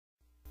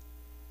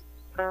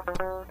L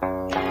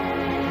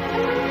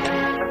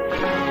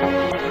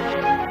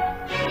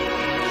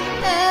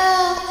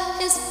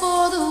is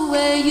for the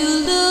way you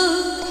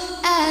look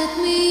at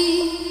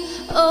me.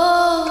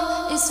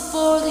 O is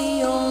for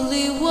the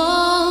only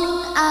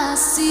one I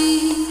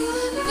see.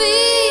 V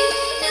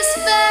is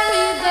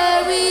very,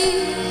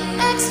 very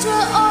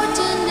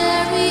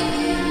extraordinary.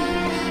 E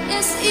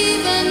is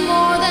even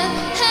more than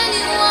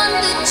anyone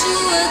that you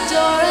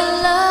adore.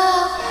 And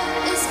love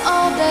is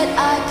all that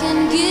I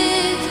can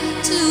give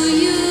to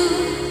you.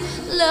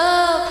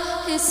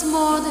 Love is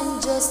more than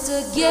just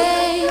a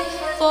game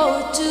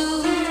for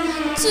two.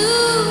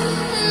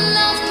 And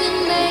love can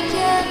make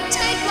it.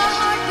 Take my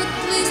heart, but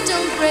please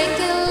don't break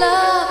it.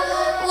 Love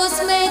was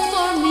made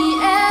for me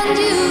and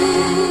you.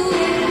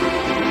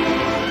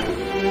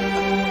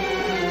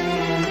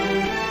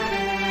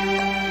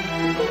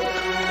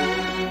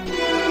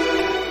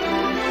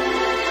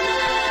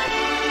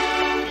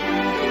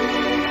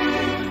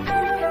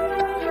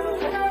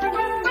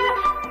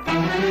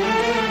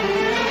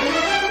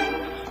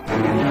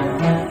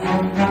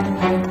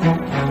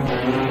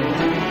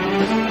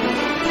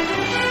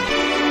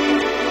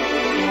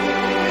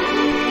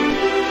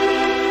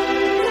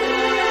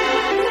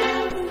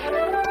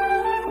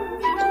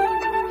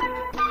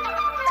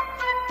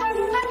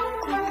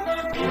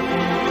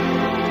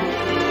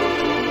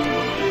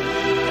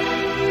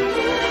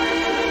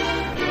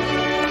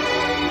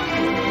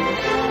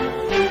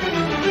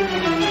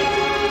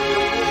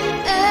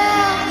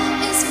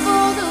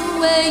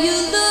 You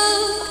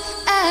look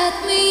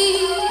at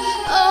me.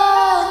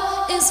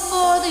 O is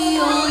for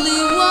the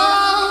only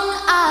one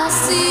I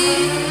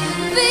see.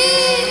 V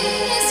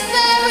is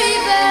very,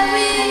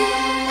 very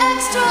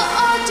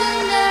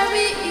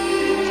extraordinary. E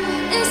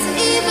is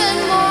even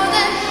more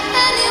than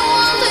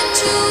anyone that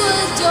you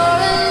adore.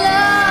 And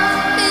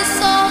love is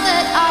all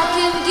that I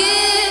can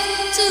give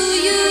to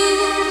you.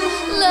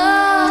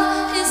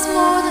 Love is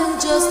more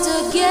than just a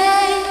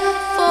game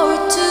for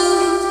two.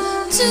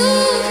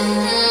 And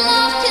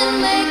love can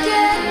make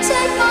it.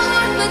 Take my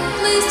heart, but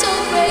please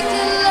don't break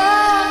it.